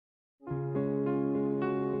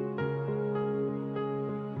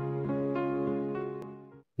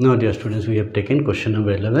Now dear students, we have taken question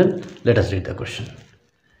number 11. Let us read the question.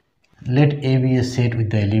 Let A be a set with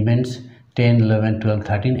the elements 10, 11, 12,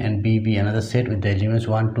 13 and B be another set with the elements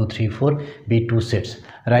 1, 2, 3, 4, be two sets.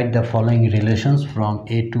 Write the following relations from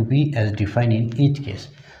A to B as defined in each case.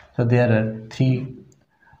 So there are three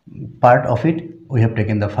part of it. We have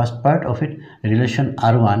taken the first part of it. Relation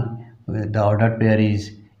R1, the ordered pair is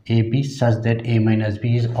AB such that A minus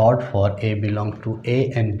B is odd for A belongs to A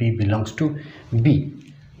and B belongs to B.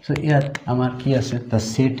 So here amar ki ase the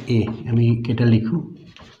set A ami keta likhu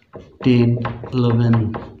 10,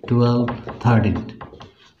 11, 12, 13.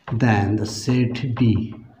 Then the set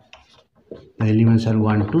B, the elements are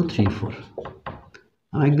 1, 2, 3, 4.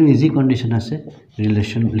 Ekdom easy condition ase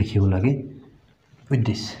relation likhibo lage with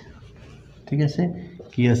this. ঠিক আছে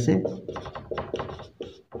কি আছে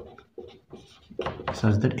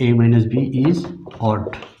such that A minus B is odd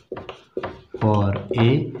for A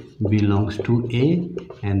belongs to A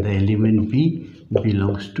and the element B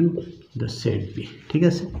belongs to the set B. ঠিক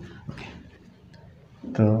আছে okay.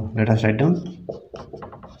 So let us write down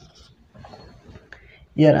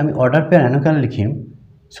here আমি order pair এনেকাল লিখিম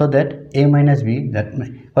so that A minus B, that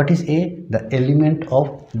what is A, the element of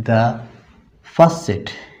the first set,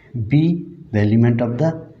 B the element of the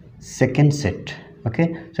second set. Okay,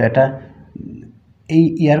 so eta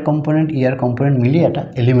ER component মিলি এটা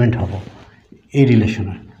element হবো এই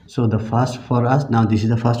রিলেশনের. So the first for us now, this is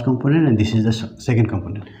the first component and this is the second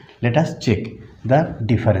component. Let us check the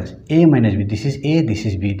difference. A minus B, this is A, this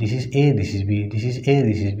is B, this is A, this is B, this is A,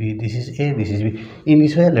 this is B, this is A, this is B. In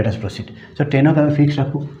this way let us proceed. So 10 of আমি fix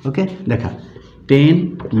রাখো. Okay, দেখা 10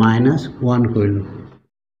 minus 1 কইলো.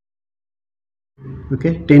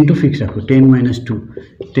 Okay, 10 to fix rakho, 10 minus 2,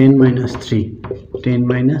 10 minus 3, 10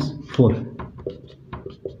 minus 4.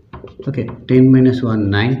 Okay, 10 minus 1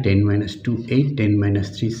 9, 10 minus 2 8, 10 minus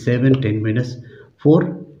 3 7, 10 minus 4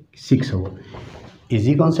 6 hobo.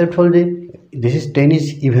 Easy concept for the this is 10 is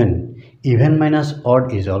even minus odd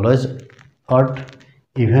is always odd,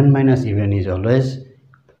 even minus even is always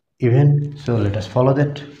even. So let us follow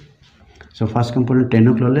that. So first component 10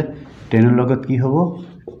 lole 10 er logot ki hobo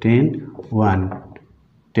 10 1,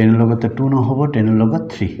 10 logot 2 no hobo 10 logot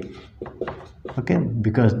 3. Okay,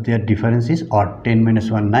 because their difference is odd. 10 minus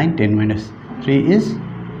 1 9, 10 minus 3 is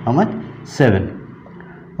how much 7.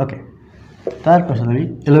 Okay, tar pasat ami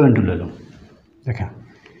 11 to lelo dekha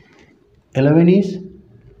 11 is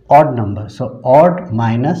odd number, so odd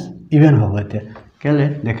minus even hobo ete kele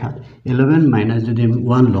dekha 11 minus jodi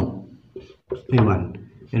 1 lo ei 1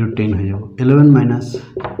 eto 10 hoy jabo. 11 minus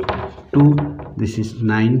 2, this is 9,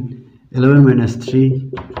 11 minus 3,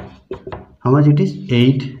 how much it is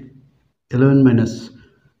 8, 11 minus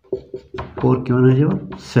 4 kiman hoy jabo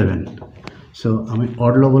 7. So ami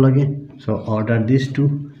odd lobo lage, so order these two,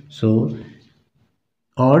 so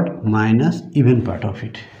odd minus even part of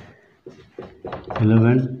it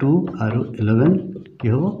 11 2 aru 11 ki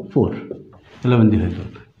hobo 4, 11 di hoy gol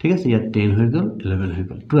thik ache ya 10 hoy gol 11 hoy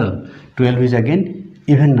gol 12 is again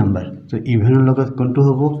even number. So even er logot kontu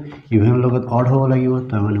hobo, even er logot odd hobo lagibo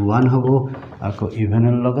tar mane 1 hobo ako even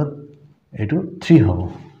er logot etu 3 hobo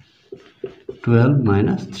 12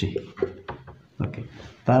 minus 3. Okay,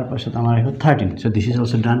 tar pasat amar eho 13. So this is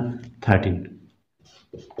also done. 13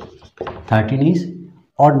 is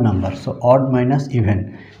odd number, so odd minus even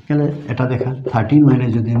kele eta dekha 13 minus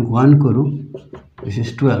jodi 1 koru this is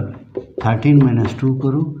 12, 13 minus 2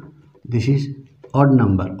 koru this is odd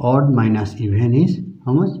number, odd minus even is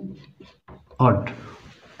how much odd.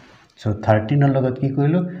 So 13 er logot ki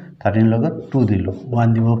koilo 13 logot 2 dilu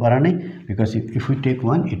 1 dibo para nai because if we take 1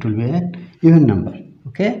 it will be an even number.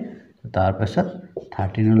 Okay, so tar pasat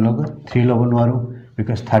 13 er logot 3 lobo noaru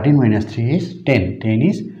because 13 minus 3 is 10, 10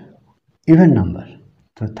 is even number,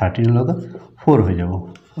 so 13 er logot 4 hoy jabo.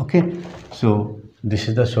 Okay, so this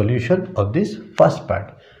is the solution of this first part.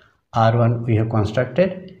 R1 we have constructed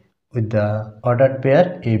with the ordered pair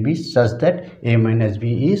AB such that A minus B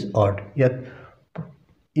is odd. Yet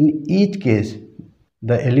in each case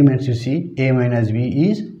the elements you see A minus B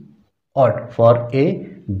is odd for A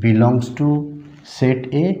belongs to set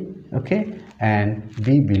A, okay, and B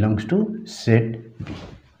belongs to set B.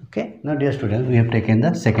 Okay, now dear students, we have taken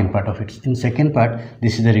the second part of it. In second part,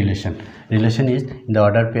 this is the relation is in the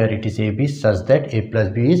ordered pair it is AB such that A plus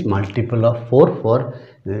B is multiple of 4 for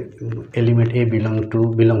the element A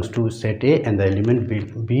belongs to set A and the element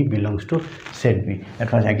B belongs to set B. At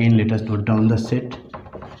first again let us note down the set.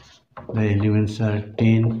 The elements are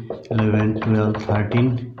 10 11 12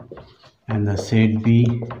 13 and the set B,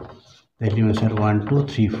 the elements are 1 2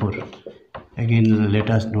 3 4. Again let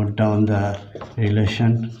us note down the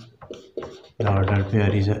relation. The ordered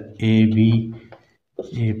pair is AB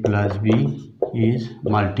A plus B is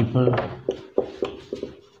multiple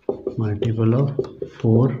of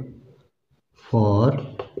 4 for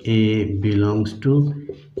A belongs to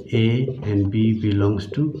A and B belongs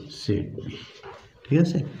to set B. ঠিক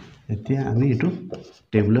আছে, এতিয়া আমি এটো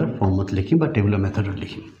tabular ফর্মত লিখিম বা tabular মেথডত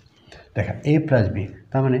লিখিম। দেখা A plus B,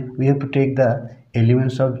 তার মানে we have to take the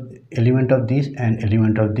element of this and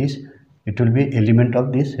element of this. It will be element of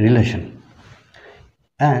this relation,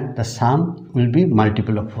 and the sum will be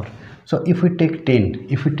multiple of 4. So if we take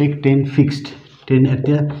 10 fixed, 10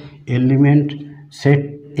 এতিয়া element set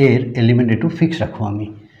এর element এটো fix রাখো আমি,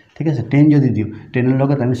 ঠিক আছে। 10 যদি দিও 10 এর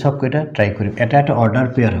লগত আমি সব কয়টা ট্রাই করিম, এটা একটা অর্ডার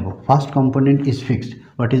পেয়ার হবে। First component is fixed.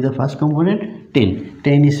 What is the first component?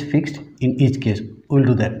 10 is fixed in each case. Will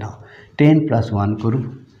do that now. 10 plus 1 করু,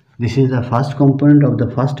 this is the first component of the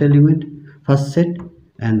first element, first set,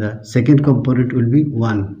 and the second component will be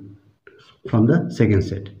 1 from the second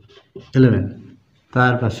set। 11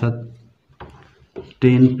 তার পাছত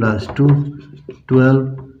 10 plus 2 12,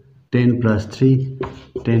 10 plus 3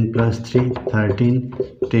 10 plus 3 13,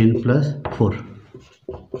 10 plus 4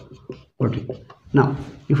 14. Now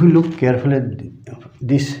if we look carefully at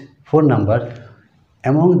these 4 numbers,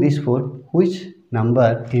 among these 4 which number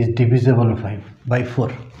is divisible by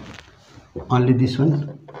 4? Only this one.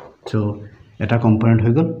 So এটা component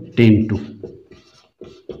হয়ে গেল 10 2,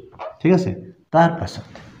 ঠিক আছে। তার পাছত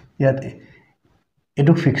ইয়াতে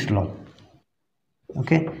এটো ফিক্সড লম,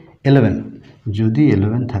 ওকে। 11 যদি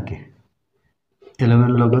 11 থাকে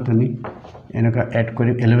 11 লগত আমি এনেকা এড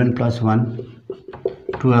করি 11 plus 1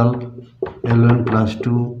 12, 11 plus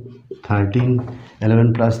 2 13, 11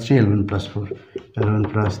 plus 3 11 plus 4 11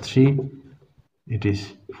 plus 3 it is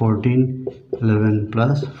 14, 11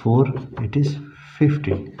 plus 4 it is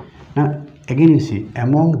 15. Now again you see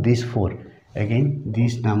among these 4, again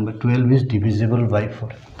this number 12 is divisible by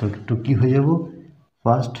 4. তো কি হয়ে যাব?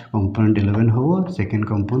 ফার্স্ট কম্পোনেন্ট 11 হবো, সেকেন্ড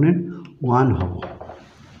কম্পোনেন্ট 1 হবো।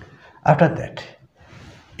 আফটার দ্যাট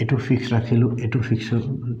এটু ফিক্স রাখিলো, এটু ফিক্স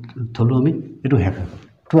থলো আমি, এটু হ্যাক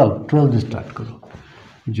 12 দিয়ে স্টার্ট করো।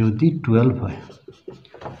 যদি 12 হয়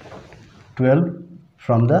 12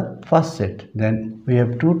 from the first set, then we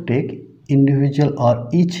have to take individual or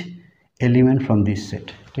each element from this set,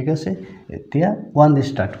 ঠিক আছে। এতিয়া 1 দিয়ে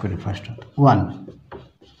স্টার্ট করি। First 1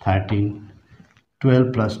 13, 12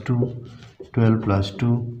 plus 2 12 plus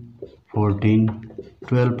 2 14,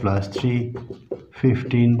 12 plus 3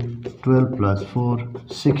 15, 12 plus 4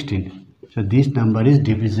 16. So this number is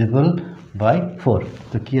divisible by 4.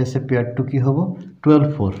 তো কি আছে পেয়ার টু কি হবে? 12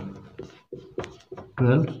 4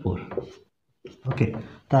 12 4, ওকে।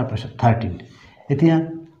 তারপর 13 এতিয়া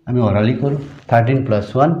আমি অরালি করব। 13 plus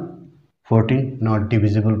 1 14, not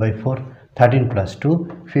divisible by 4, 13 plus 2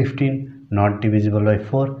 15, not divisible by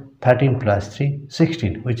 4, 13 plus 3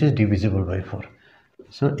 16, which is divisible by 4.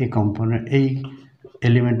 So a component, a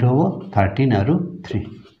element hobo 13 aru 3,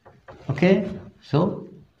 okay. So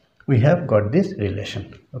we have got this relation,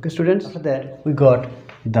 okay students. After that we got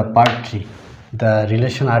the part 3, the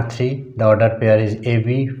relation R3. The order pair is AB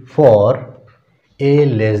for A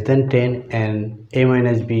less than 10 and A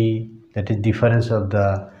minus B, that is difference of the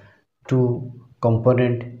two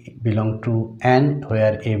component belong to N,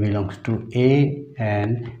 where A belongs to A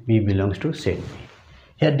and B belongs to set B.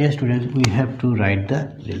 Here dear students, we have to write the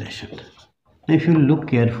relation. Now if you look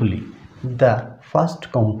carefully, the first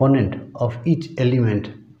component of each element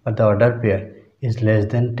of the order pair is less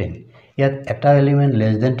than 10. Yet eta element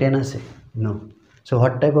less than 10 ase? No. So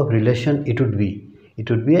what type of relation it would be? It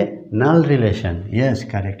would be a null relation. Yes,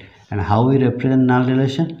 correct. And how we represent null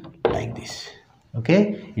relation? Like this. Okay.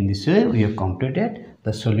 In this way we have completed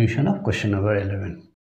the solution of question number 11.